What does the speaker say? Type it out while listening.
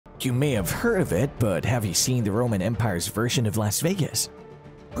You may have heard of it, but have you seen the Roman Empire's version of Las Vegas?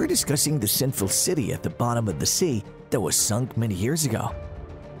 We're discussing the sinful city at the bottom of the sea that was sunk many years ago.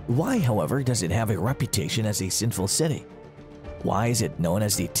 Why, however, does it have a reputation as a sinful city? Why is it known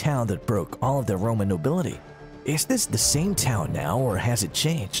as the town that broke all of the Roman nobility? Is this the same town now, or has it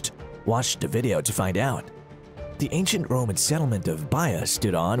changed? Watch the video to find out. The ancient Roman settlement of Baiae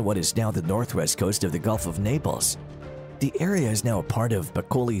stood on what is now the northwest coast of the Gulf of Naples. The area is now a part of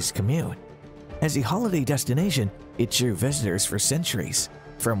Baiae's commune. As a holiday destination, it drew visitors for centuries.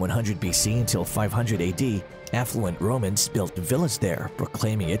 From 100 BC until 500 AD, affluent Romans built villas there,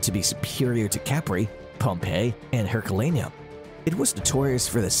 proclaiming it to be superior to Capri, Pompeii, and Herculaneum. It was notorious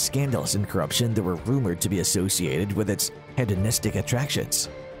for the scandals and corruption that were rumored to be associated with its hedonistic attractions.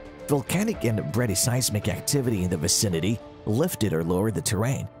 Volcanic and bradyseismic activity in the vicinity lifted or lowered the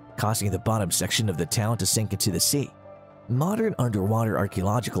terrain, causing the bottom section of the town to sink into the sea. Modern underwater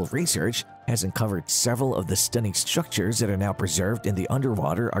archaeological research has uncovered several of the stunning structures that are now preserved in the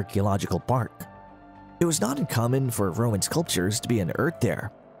Underwater Archaeological Park. It was not uncommon for Roman sculptures to be unearthed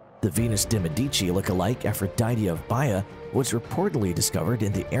there. The Venus de Medici look-alike Aphrodite of Baiae was reportedly discovered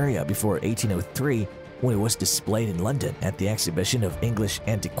in the area before 1803 when it was displayed in London at the exhibition of English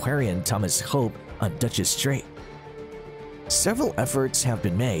antiquarian Thomas Hope on Duchess Street. Several efforts have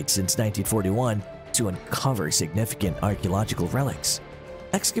been made since 1941 to uncover significant archaeological relics.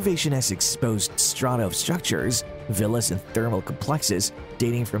 Excavation has exposed strata of structures, villas, and thermal complexes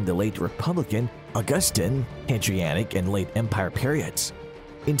dating from the late Republican, Augustan, Hadrianic, and late Empire periods.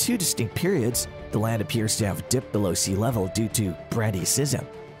 In two distinct periods, the land appears to have dipped below sea level due to bradyseism.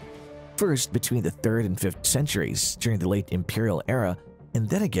 First, between the 3rd and 5th centuries during the late Imperial era, and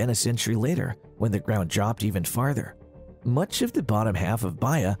then again a century later when the ground dropped even farther. Much of the bottom half of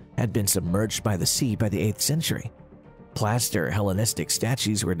Baiae had been submerged by the sea by the 8th century. Plaster Hellenistic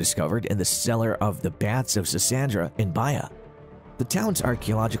statues were discovered in the cellar of the Baths of Cassandra in Baiae. The town's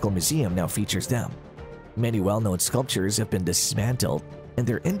archaeological museum now features them. Many well-known sculptures have been dismantled, and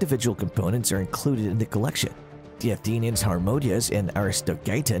their individual components are included in the collection. The Athenians Harmodius and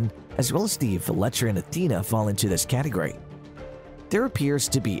Aristogeiton, as well as the Veletran Athena, fall into this category. There appears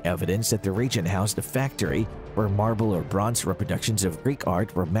to be evidence that the region housed a factory where marble or bronze reproductions of Greek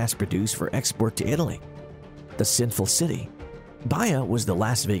art were mass-produced for export to Italy. The sinful city. Baiae was the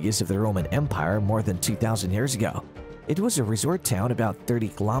Las Vegas of the Roman Empire more than 2,000 years ago. It was a resort town about 30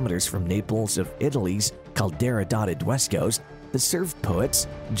 kilometers from Naples of Italy's caldera-dotted west coast that served poets,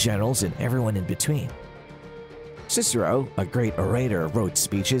 generals, and everyone in between. Cicero, a great orator, wrote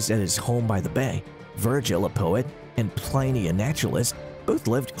speeches at his home by the bay. Virgil, a poet, and Pliny, a naturalist, both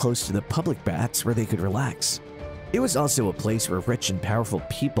lived close to the public baths where they could relax. It was also a place where rich and powerful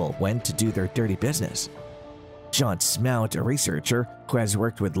people went to do their dirty business. John Smout, a researcher who has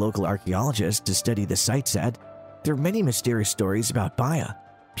worked with local archaeologists to study the site, said, "There are many mysterious stories about Baiae.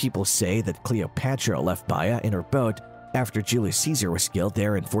 People say that Cleopatra left Baiae in her boat after Julius Caesar was killed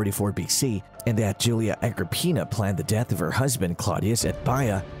there in 44 BC, and that Julia Agrippina planned the death of her husband Claudius at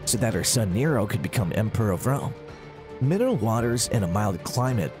Baiae so that her son Nero could become emperor of Rome." Mineral waters and a mild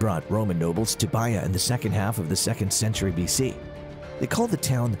climate brought Roman nobles to Baiae in the second half of the 2nd century BC. They called the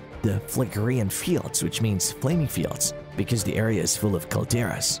town the Phlegraean Fields, which means flaming fields, because the area is full of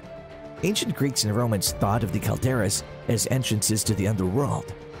calderas. Ancient Greeks and Romans thought of the calderas as entrances to the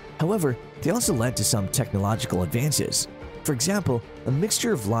underworld. However, they also led to some technological advances. For example, a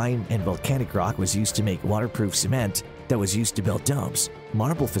mixture of lime and volcanic rock was used to make waterproof cement that was used to build domes,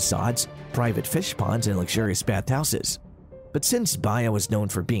 marble facades, private fish ponds, and luxurious bathhouses. But since Baiae was known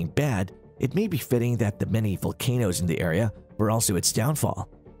for being bad, it may be fitting that the many volcanoes in the area were also its downfall.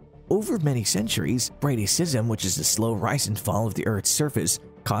 Over many centuries, bradyseism, which is the slow rise and fall of the Earth's surface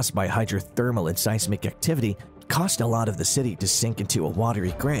caused by hydrothermal and seismic activity, caused a lot of the city to sink into a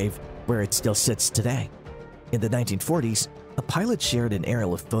watery grave where it still sits today. In the 1940s, a pilot shared an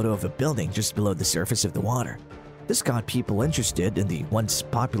aerial photo of a building just below the surface of the water. This got people interested in the once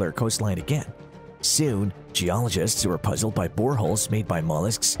popular coastline again. Soon, geologists were puzzled by boreholes made by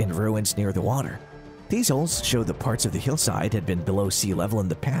mollusks in ruins near the water. These holes show the parts of the hillside had been below sea level in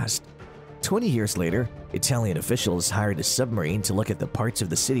the past. 20 years later, Italian officials hired a submarine to look at the parts of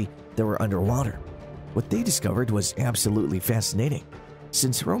the city that were underwater. What they discovered was absolutely fascinating.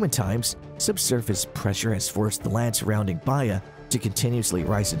 Since Roman times, subsurface pressure has forced the land surrounding Baiae to continuously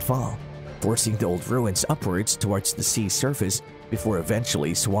rise and fall, forcing the old ruins upwards towards the sea surface before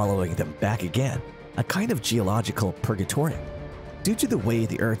eventually swallowing them back again, a kind of geological purgatory. Due to the way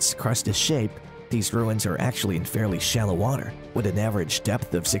the Earth's crust is shaped, these ruins are actually in fairly shallow water, with an average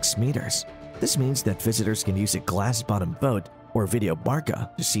depth of 6 meters. This means that visitors can use a glass-bottomed boat or video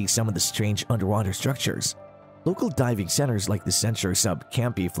barca to see some of the strange underwater structures. Local diving centers like the Centro Sub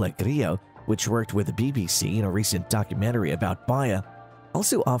Campi Fleck-Rio, which worked with the BBC in a recent documentary about Baiae,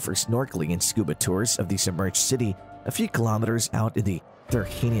 also offer snorkeling and scuba tours of the submerged city a few kilometers out in the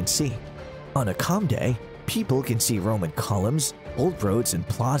Tyrrhenian Sea. On a calm day, people can see Roman columns, old roads, and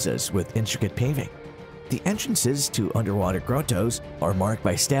plazas with intricate paving. The entrances to underwater grottos are marked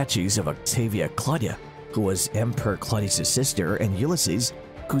by statues of Octavia Claudia, who was Emperor Claudius' sister, and Ulysses,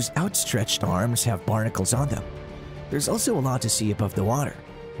 whose outstretched arms have barnacles on them. There's also a lot to see above the water.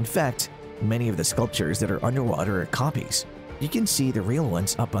 In fact, many of the sculptures that are underwater are copies. You can see the real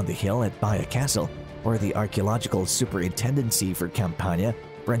ones up on the hill at Baiae Castle, or the Archaeological Superintendency for Campania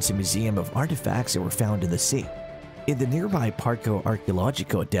runs a museum of artifacts that were found in the sea. In the nearby Parco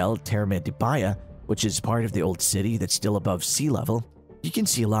Archeologico del Terme di Baiae, which is part of the old city that's still above sea level, you can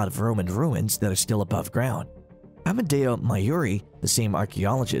see a lot of Roman ruins that are still above ground. Amedeo Maiuri, the same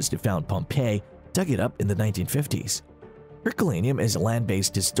archaeologist who found Pompeii, dug it up in the 1950s. Herculaneum is a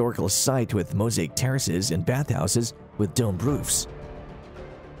land-based historical site with mosaic terraces and bathhouses with domed roofs.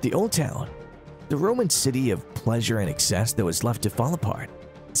 The Old Town, the Roman city of pleasure and excess that was left to fall apart.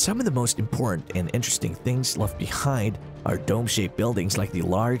 Some of the most important and interesting things left behind are dome-shaped buildings like the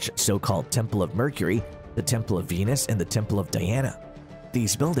large so-called Temple of Mercury, the Temple of Venus, and the Temple of Diana.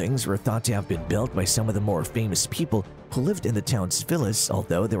 These buildings were thought to have been built by some of the more famous people who lived in the town's villas,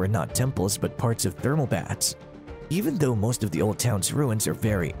 although they were not temples but parts of thermal baths. Even though most of the old town's ruins are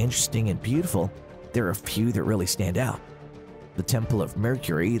very interesting and beautiful, there are a few that really stand out. The Temple of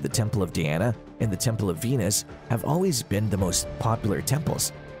Mercury, the Temple of Diana, and the Temple of Venus have always been the most popular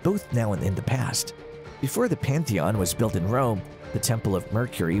temples, both now and in the past. Before the Pantheon was built in Rome, the Temple of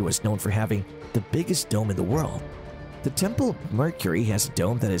Mercury was known for having the biggest dome in the world. The Temple of Mercury has a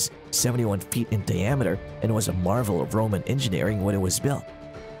dome that is 71 feet in diameter and was a marvel of Roman engineering when it was built.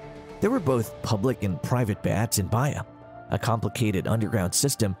 There were both public and private baths in Baiae. A complicated underground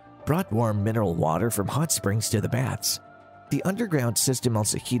system brought warm mineral water from hot springs to the baths. The underground system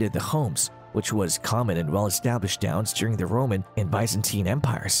also heated the homes, which was common in well-established towns during the Roman and Byzantine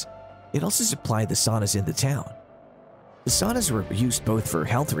empires. It also supplied the saunas in the town. The saunas were used both for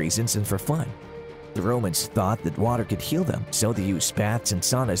health reasons and for fun. The Romans thought that water could heal them, so they used baths and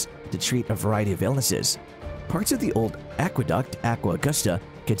saunas to treat a variety of illnesses. Parts of the old aqueduct, Aqua Augusta,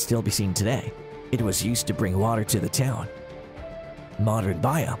 can still be seen today. It was used to bring water to the town. Modern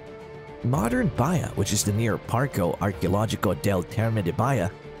Baiae. Modern Baiae, which is the near Parco Archeologico del Terme di Baiae,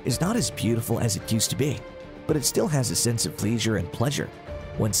 is not as beautiful as it used to be, but it still has a sense of leisure and pleasure.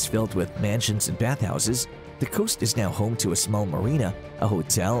 Once filled with mansions and bathhouses, the coast is now home to a small marina, a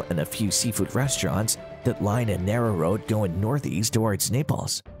hotel, and a few seafood restaurants that line a narrow road going northeast towards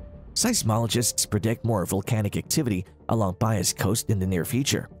Naples. Seismologists predict more volcanic activity along Baiae's coast in the near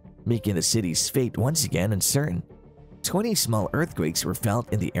future, making the city's fate once again uncertain. 20 small earthquakes were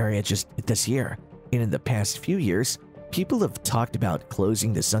felt in the area just this year, and in the past few years, people have talked about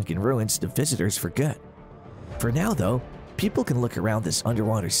closing the sunken ruins to visitors for good. For now, though, people can look around this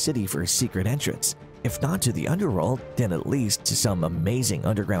underwater city for a secret entrance, if not to the underworld, then at least to some amazing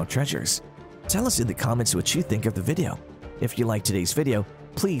underground treasures. Tell us in the comments what you think of the video. If you liked today's video,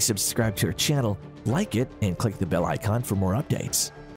 please subscribe to our channel, like it, and click the bell icon for more updates.